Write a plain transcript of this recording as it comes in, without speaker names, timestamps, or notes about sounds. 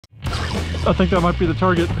I think that might be the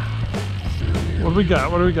target. What do we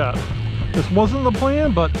got? What do we got? This wasn't the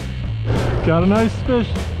plan, but got a nice fish.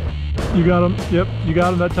 You got him. Yep, you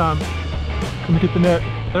got him that time. Let me get the net.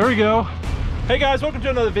 There we go. Hey guys, welcome to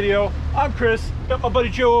another video. I'm Chris. Got my buddy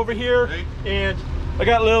Joe over here, hey. And I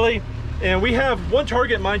got Lily. And we have one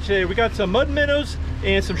target in mind today. We got some mud minnows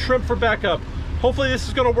and some shrimp for backup. Hopefully this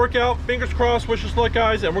is going to work out. Fingers crossed. Wish us luck,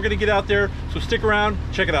 guys. And we're going to get out there. So stick around.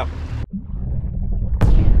 Check it out.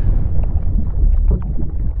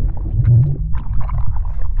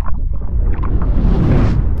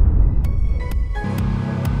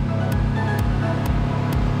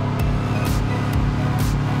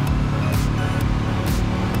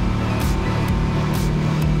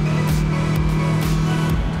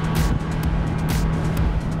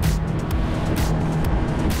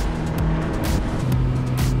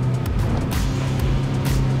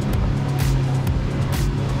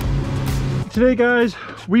 Today guys,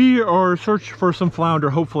 we are searching for some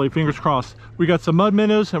flounder, hopefully, fingers crossed. We got some mud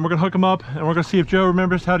minnows and we're gonna hook them up and we're gonna see if Joe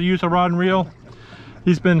remembers how to use a rod and reel.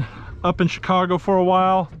 He's been up in Chicago for a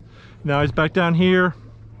while. Now he's back down here.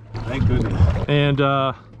 Thank goodness. And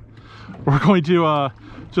we're going to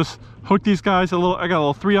just hook these guys a little. I got a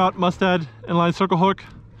little 3/0 mustad inline circle hook.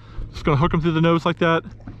 Just gonna hook them through the nose like that.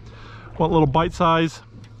 Want little bite size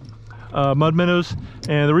mud minnows.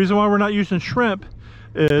 And the reason why we're not using shrimp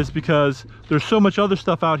is because there's so much other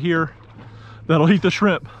stuff out here that'll eat the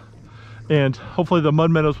shrimp, and hopefully the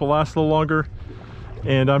mud minnows will last a little longer.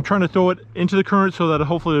 And I'm trying to throw it into the current so that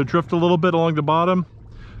hopefully it'll drift a little bit along the bottom,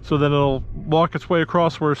 so then it'll walk its way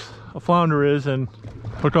across where a flounder is and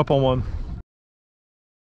hook up on one.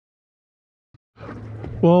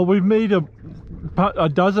 Well, we've made a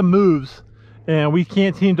dozen moves and we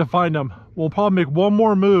can't seem to find them. We'll probably make one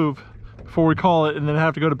more move before we call it and then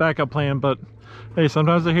have to go to backup plan, but hey,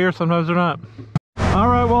 sometimes they're here, sometimes they're not. All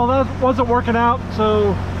right, well, that wasn't working out,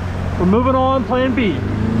 so we're moving on, plan B.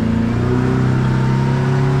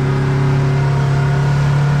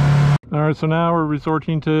 All right, so now we're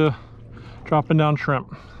resorting to dropping down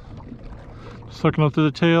shrimp. Just hooking up to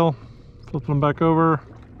the tail, flipping them back over,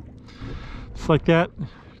 just like that.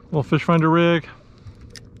 Little fish finder rig,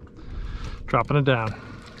 dropping it down.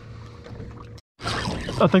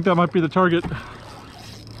 I think that might be the target.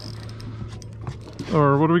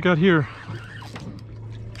 Or what do we got here?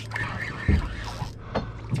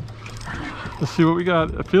 Let's see what we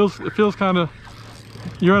got. It feels kind of.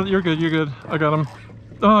 You're good. I got him.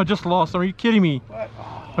 Oh, I just lost him. Are you kidding me? What?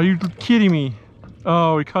 Are you kidding me?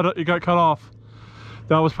 Oh, he got cut off.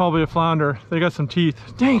 That was probably a flounder. They got some teeth.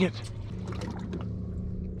 Dang it!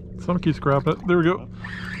 Something keeps grabbing it. There we go.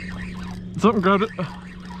 Something grabbed it.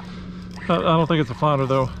 I don't think it's a flounder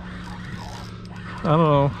though. I don't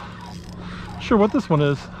know. Sure what this one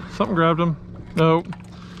is. Something grabbed him. No.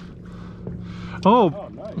 Oh,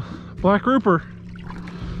 nice. Black grouper.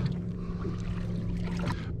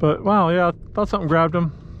 But wow, yeah, I thought something grabbed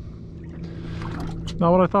him.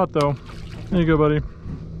 Not what I thought though. There you go, buddy.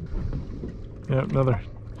 Yeah, another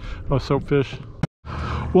soapfish.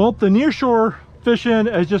 Well, the nearshore fishing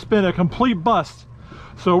has just been a complete bust.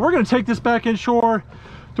 So we're gonna take this back inshore,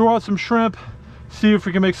 throw out some shrimp, see if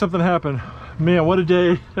we can make something happen. Man, what a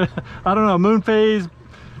day. I don't know, moon phase,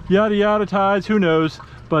 yada yada, tides, who knows,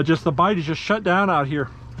 but just the bite is just shut down out here.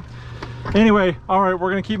 Anyway, all right, we're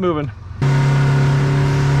gonna keep moving.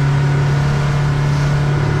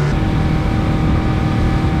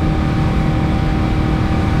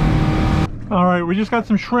 All right, we just got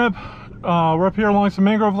some shrimp. We're up here along some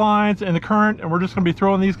mangrove lines in the current, and we're just gonna be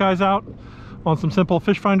throwing these guys out on some simple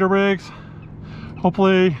fish finder rigs.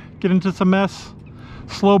 Hopefully get into some mess.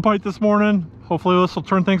 Slow bite this morning. Hopefully this will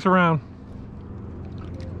turn things around.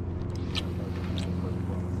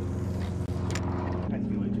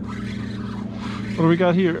 What do we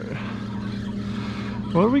got here?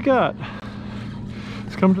 What do we got?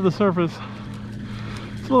 It's come to the surface.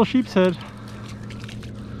 It's a little sheep's head.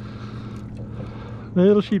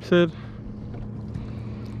 Little sheep's head.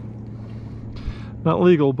 Not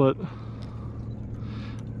legal, but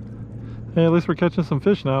hey, at least we're catching some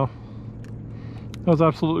fish now. That was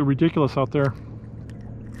absolutely ridiculous out there.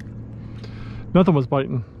 Nothing was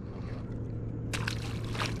biting.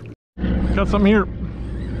 Got something here.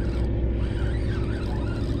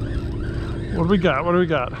 What do we got? What do we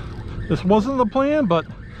got? This wasn't the plan, but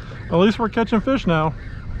at least we're catching fish now.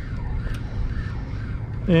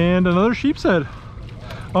 And another sheep's head.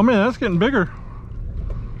 Oh man, that's getting bigger.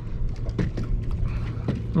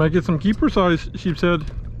 Might get some keeper size sheep's head.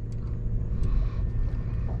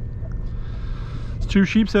 It's 2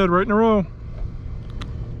 sheep's head right in a row.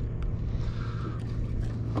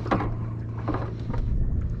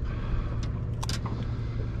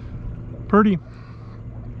 Pretty.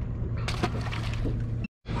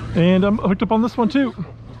 And I'm hooked up on this one too.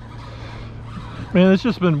 Man, it's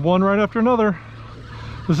just been one right after another.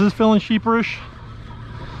 This is feeling sheeperish.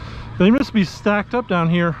 They must be stacked up down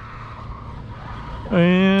here.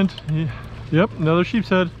 And yep, another sheep's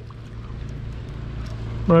head.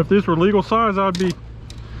 But if these were legal size, I'd be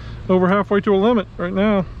over halfway to a limit right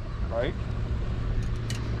now. Right.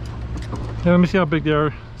 Yeah, let me see how big they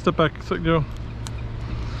are. Step back a sec, Joe.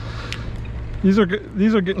 These are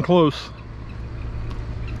getting close.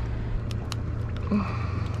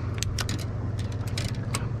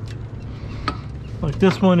 Like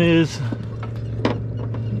this one is.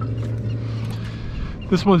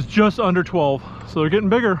 This one's just under 12, so they're getting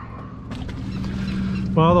bigger.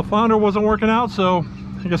 Well, the flounder wasn't working out, so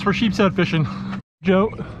I guess we're sheep's head fishing.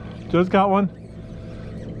 Joe's got one.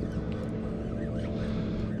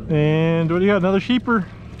 And what do you got? Another sheeper.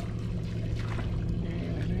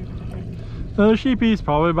 Another sheepies,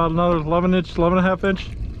 probably about another 11 inch, 11.5 inch.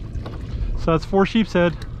 So that's 4 sheep's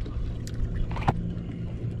head.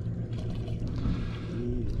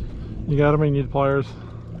 You got them, you need pliers.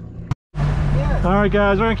 Yeah. All right,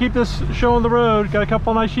 guys, we're gonna keep this show on the road. Got a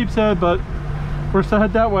couple nice sheep's head, but we're to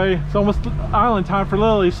head that way. It's almost island time for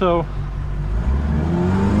Lily, so.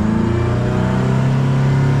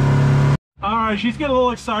 All right, she's getting a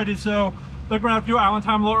little excited, so they're gonna have to do island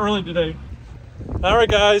time a little early today. All right,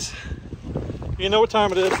 guys, you know what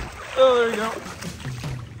time it is. Oh, there you go.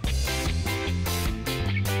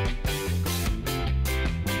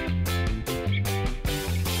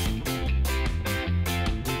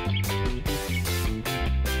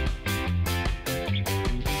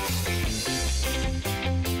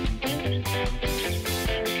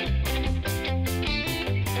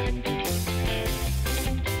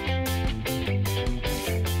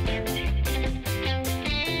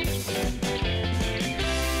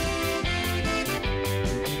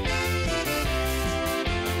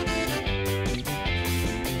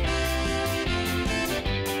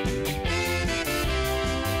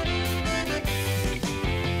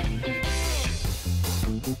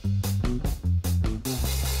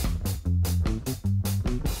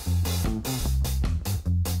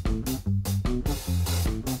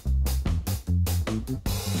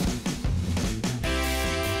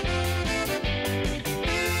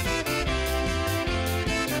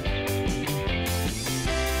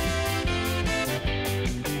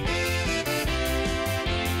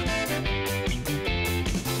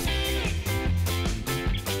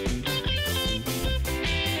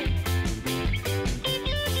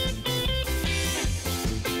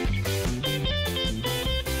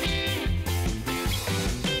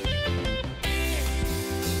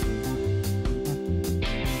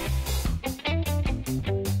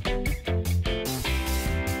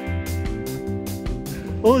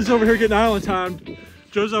 Lily's over here getting island time.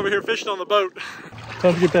 Joe's over here fishing on the boat.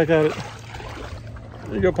 Time to get back at it.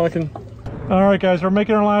 There you go, Pumpkin. All right, guys, we're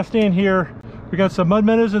making our last stand here. We got some mud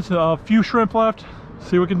minnows and a few shrimp left.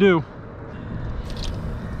 See what we can do.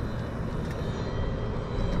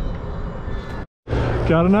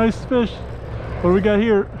 Got a nice fish. What do we got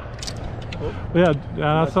here? Oh. Yeah,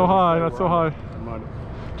 not so high, not so high.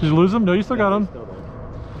 Did you lose them? No, you still got them.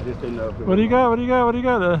 I just didn't know. What do you got? What do you got? What do you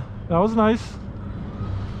got? That was nice.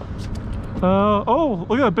 Oh,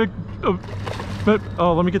 look at that big.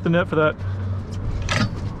 Oh, let me get the net for that.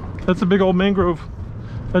 That's a big old mangrove.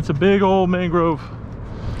 That's a big old mangrove.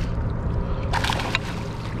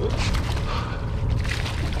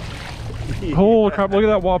 Holy crap! Look at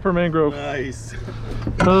that whopper mangrove. Nice.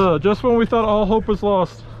 Just when we thought all hope was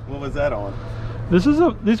lost. What was that on?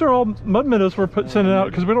 These are all mud minnows we're sending out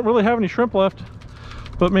because we don't really have any shrimp left.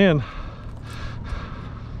 But man,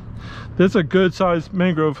 that's a good sized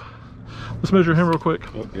mangrove. Let's measure him real quick.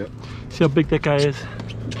 Oh, yep. See how big that guy is.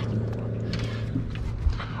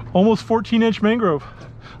 Almost 14-inch mangrove.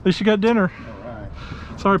 At least you got dinner. All right.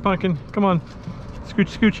 Sorry, Pumpkin. Come on.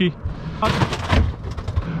 Scoochy, scoochy.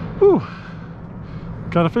 Whew.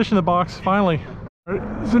 Got a fish in the box, finally. All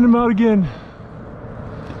right, send him out again.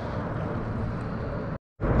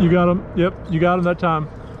 You got him. Yep, you got him that time.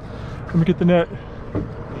 Let me get the net.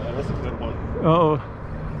 Yeah, that's a good one. Uh-oh.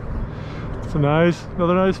 It's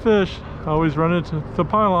another nice fish. I always run into the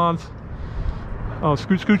pylons. Oh,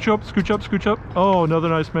 scooch up, scooch up, scooch up. Oh, another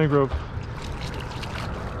nice mangrove.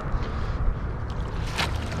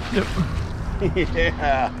 Yep.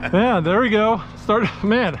 Yeah. Yeah, there we go.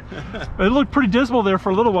 Man, it looked pretty dismal there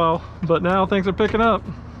for a little while, but now things are picking up.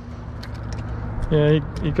 Yeah,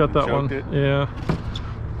 he got that one. It. Yeah.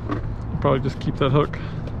 Probably just keep that hook.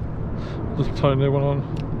 Just tie a new one on.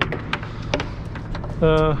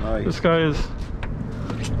 Nice. This guy is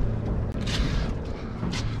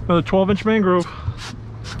Another 12-inch mangrove.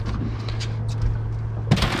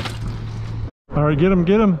 All right, get him,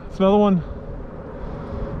 get him. It's another one.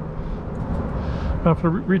 I have to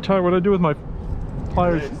retie what I do with my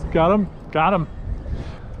pliers. Got him, got him.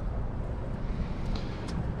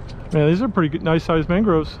 Man, these are pretty good, nice sized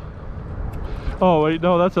mangroves. Oh wait,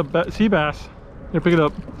 no, that's a sea bass. Here, pick it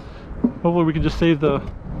up. Hopefully we can just save the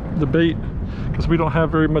bait because we don't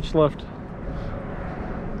have very much left.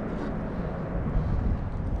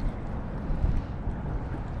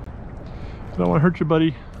 I don't want to hurt you,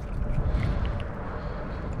 buddy.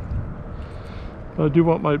 But I do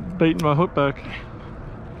want my bait and my hook back.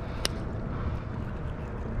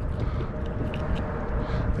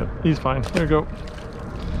 Yep, he's fine. There you go.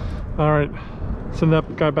 All right, send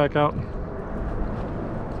that guy back out.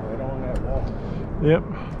 Right on that wall. Yep.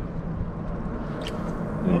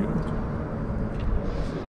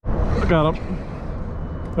 I got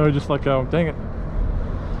him. Oh, he just let go. Dang it.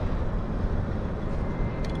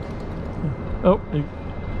 Oh,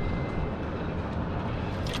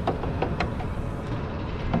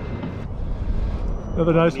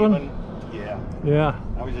 another nice one? Yeah. Yeah.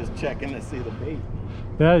 I was just checking to see the bait.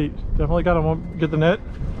 Yeah, you definitely got him. Get the net?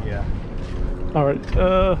 Yeah. All right.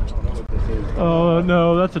 I don't know what this is. Oh,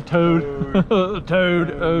 no, that's a toad. A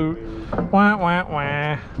toad. Oh. Wah, wah,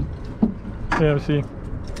 wah. Yeah, see.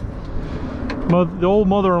 The old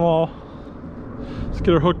mother-in-law. Let's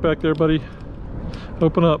get her hook back there, buddy.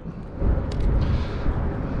 Open up.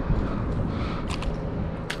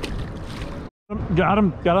 Got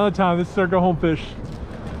him. Got on the time. This is our go-home fish.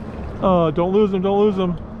 Don't lose him. Don't lose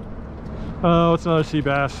him. Oh, it's another sea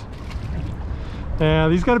bass.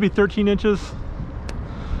 And these got to be 13 inches.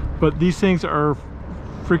 But these things are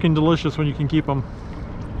freaking delicious when you can keep them.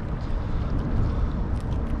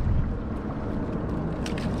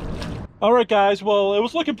 All right, guys, well, it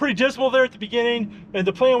was looking pretty dismal there at the beginning, and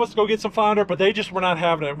the plan was to go get some flounder, but they just were not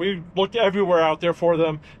having it. We looked everywhere out there for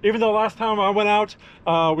them. Even though last time I went out,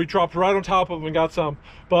 we dropped right on top of them and got some.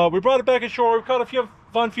 But we brought it back ashore. We caught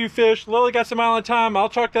a few fish. Lily got some island time. I'll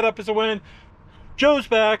chalk that up as a win. Joe's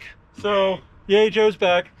back, so yay, Joe's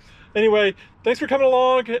back. Anyway, thanks for coming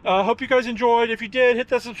along. Hope you guys enjoyed. If you did, hit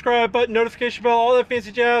that subscribe button, notification bell, all that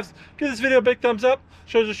fancy jazz. Give this video a big thumbs up.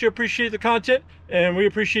 Shows us you appreciate the content, and we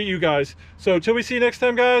appreciate you guys. So till we see you next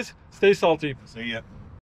time, guys, stay salty. See ya.